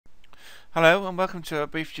Hello and welcome to a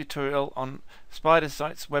brief tutorial on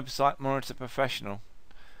Spidersites Website Monitor Professional.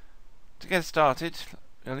 To get started,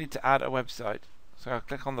 you'll need to add a website. So I'll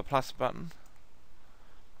click on the plus button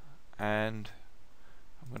and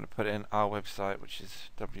I'm going to put in our website, which is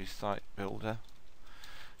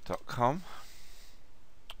wsitebuilder.com.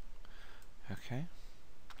 Okay,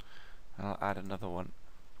 and I'll add another one.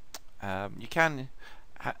 You can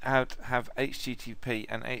have HTTP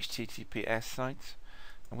and HTTPS sites.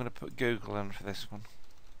 I'm going to put Google in for this one.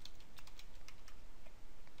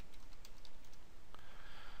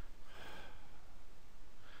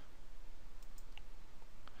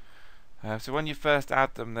 So when you first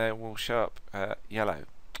add them, they will show up yellow,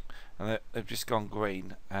 and they've just gone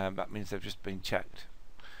green. That means they've just been checked.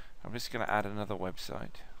 I'm just going to add another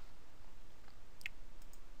website.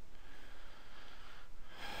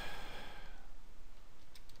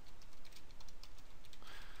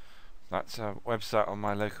 That's a website on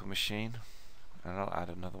my local machine, and I'll add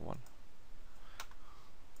another one.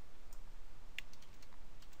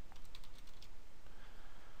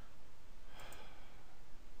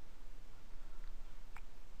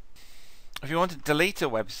 If you want to delete a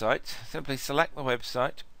website, simply select the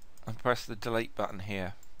website and press the delete button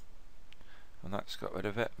here. And that's got rid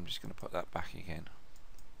of it. I'm just going to put that back again.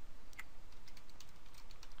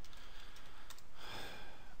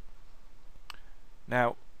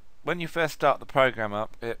 Now, when you first start the program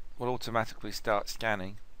up, it will automatically start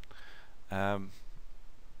scanning. You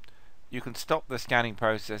can stop the scanning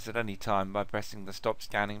process at any time by pressing the stop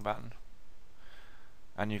scanning button,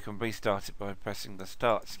 and you can restart it by pressing the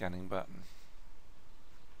start scanning button.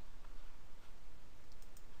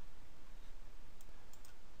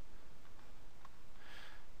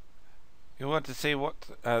 You want to see what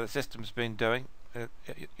the system's been doing.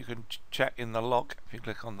 You can check in the log if you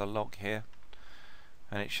click on the log here,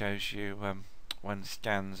 and it shows you when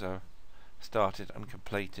scans are started and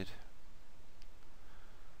completed.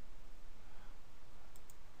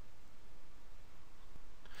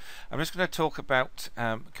 I'm just going to talk about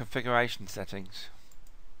configuration settings.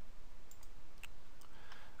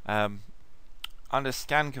 Under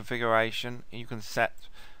scan configuration, you can set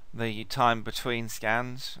the time between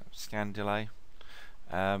scans, scan delay,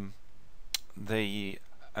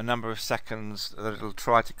 a number of seconds that it'll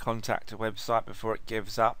try to contact a website before it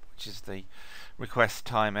gives up, which is the request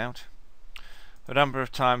timeout, the number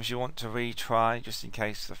of times you want to retry, just in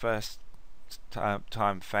case the first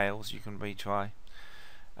time fails, you can retry,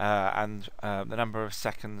 and the number of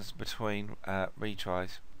seconds between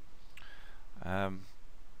retries.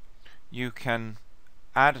 You can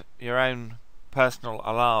add your own personal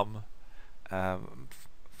alarm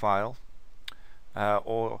file,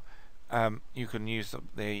 or you can use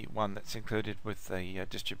the one that's included with the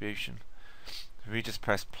distribution. If you just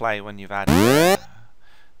press play when you've added it,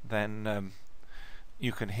 then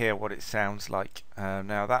you can hear what it sounds like.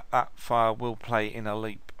 Now that file will play in a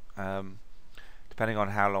loop, depending on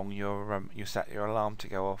how long you set your alarm to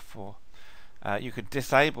go off for. You could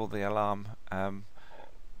disable the alarm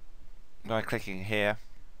by clicking here.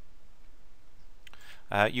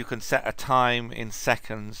 You can set a time in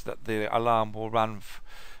seconds that the alarm will run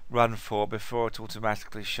for before it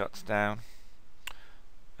automatically shuts down.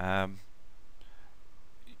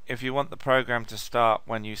 If you want the program to start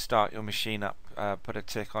when you start your machine up, put a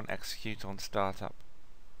tick on execute on startup.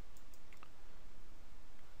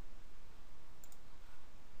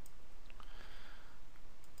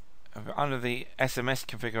 Under the SMS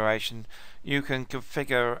configuration, you can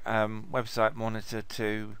configure Website Monitor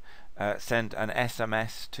to send an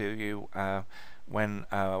SMS to you when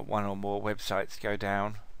one or more websites go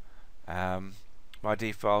down. By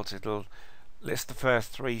default, it'll list the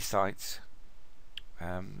first 3 sites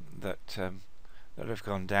that have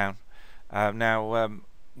gone down. Now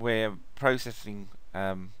we're processing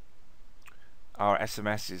our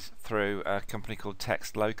SMSs through a company called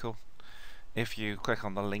Text Local. If you click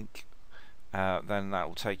on the link, then that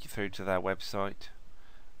will take you through to their website.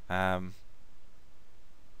 You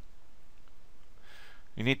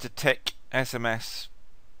need to tick SMS,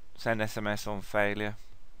 send SMS on failure,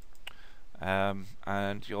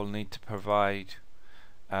 and you'll need to provide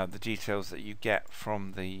the details that you get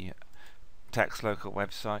from the Text Local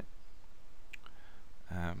website.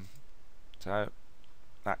 So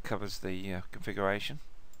that covers the configuration.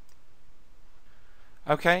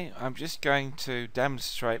 Okay, I'm just going to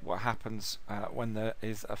demonstrate what happens when there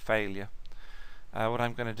is a failure. What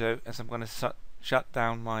I'm going to do is I'm going to shut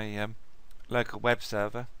down my local web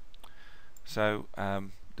server. So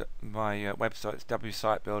my websites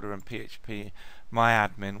wsitebuilder and PHP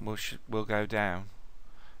myadmin will go down.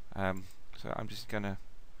 So I'm just going to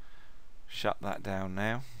shut that down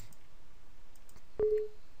now.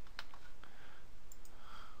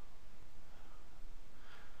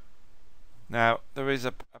 Now there is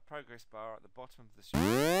a progress bar at the bottom of the screen.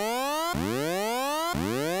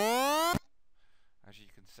 As you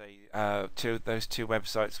can see, those two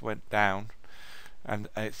websites went down, and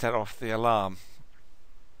it set off the alarm.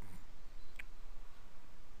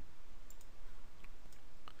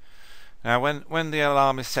 Now when the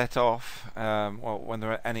alarm is set off, well, when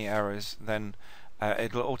there are any errors, then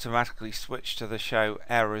it'll automatically switch to the show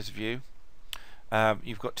errors view.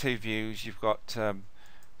 You've got two views. You've got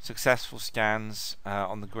successful scans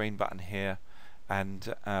on the green button here,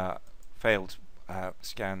 and failed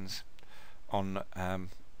scans on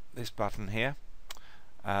this button here.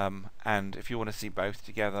 And if you want to see both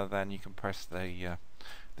together, then you can press the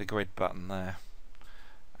grid button there.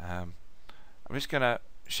 I'm just going to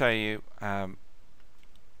show you the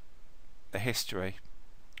history.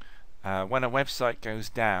 When a website goes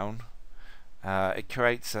down, it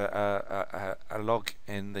creates a log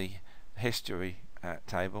in the history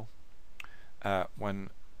table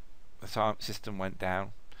when the system went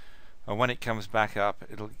down, and when it comes back up,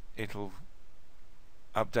 it'll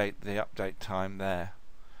update the update time there.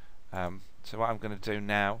 So what I'm going to do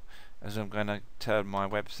now is I'm going to turn my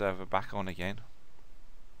web server back on again.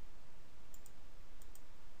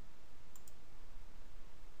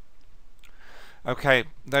 Okay,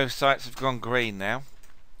 those sites have gone green now.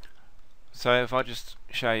 So if I just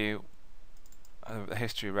show you the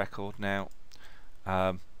history record now,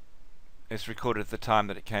 it's recorded the time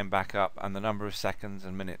that it came back up and the number of seconds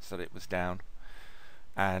and minutes that it was down,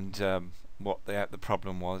 and what the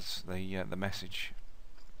problem was, the message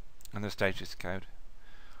and the status code.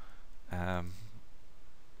 That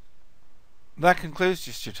concludes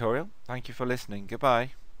this tutorial. Thank you for listening.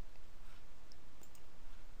 Goodbye.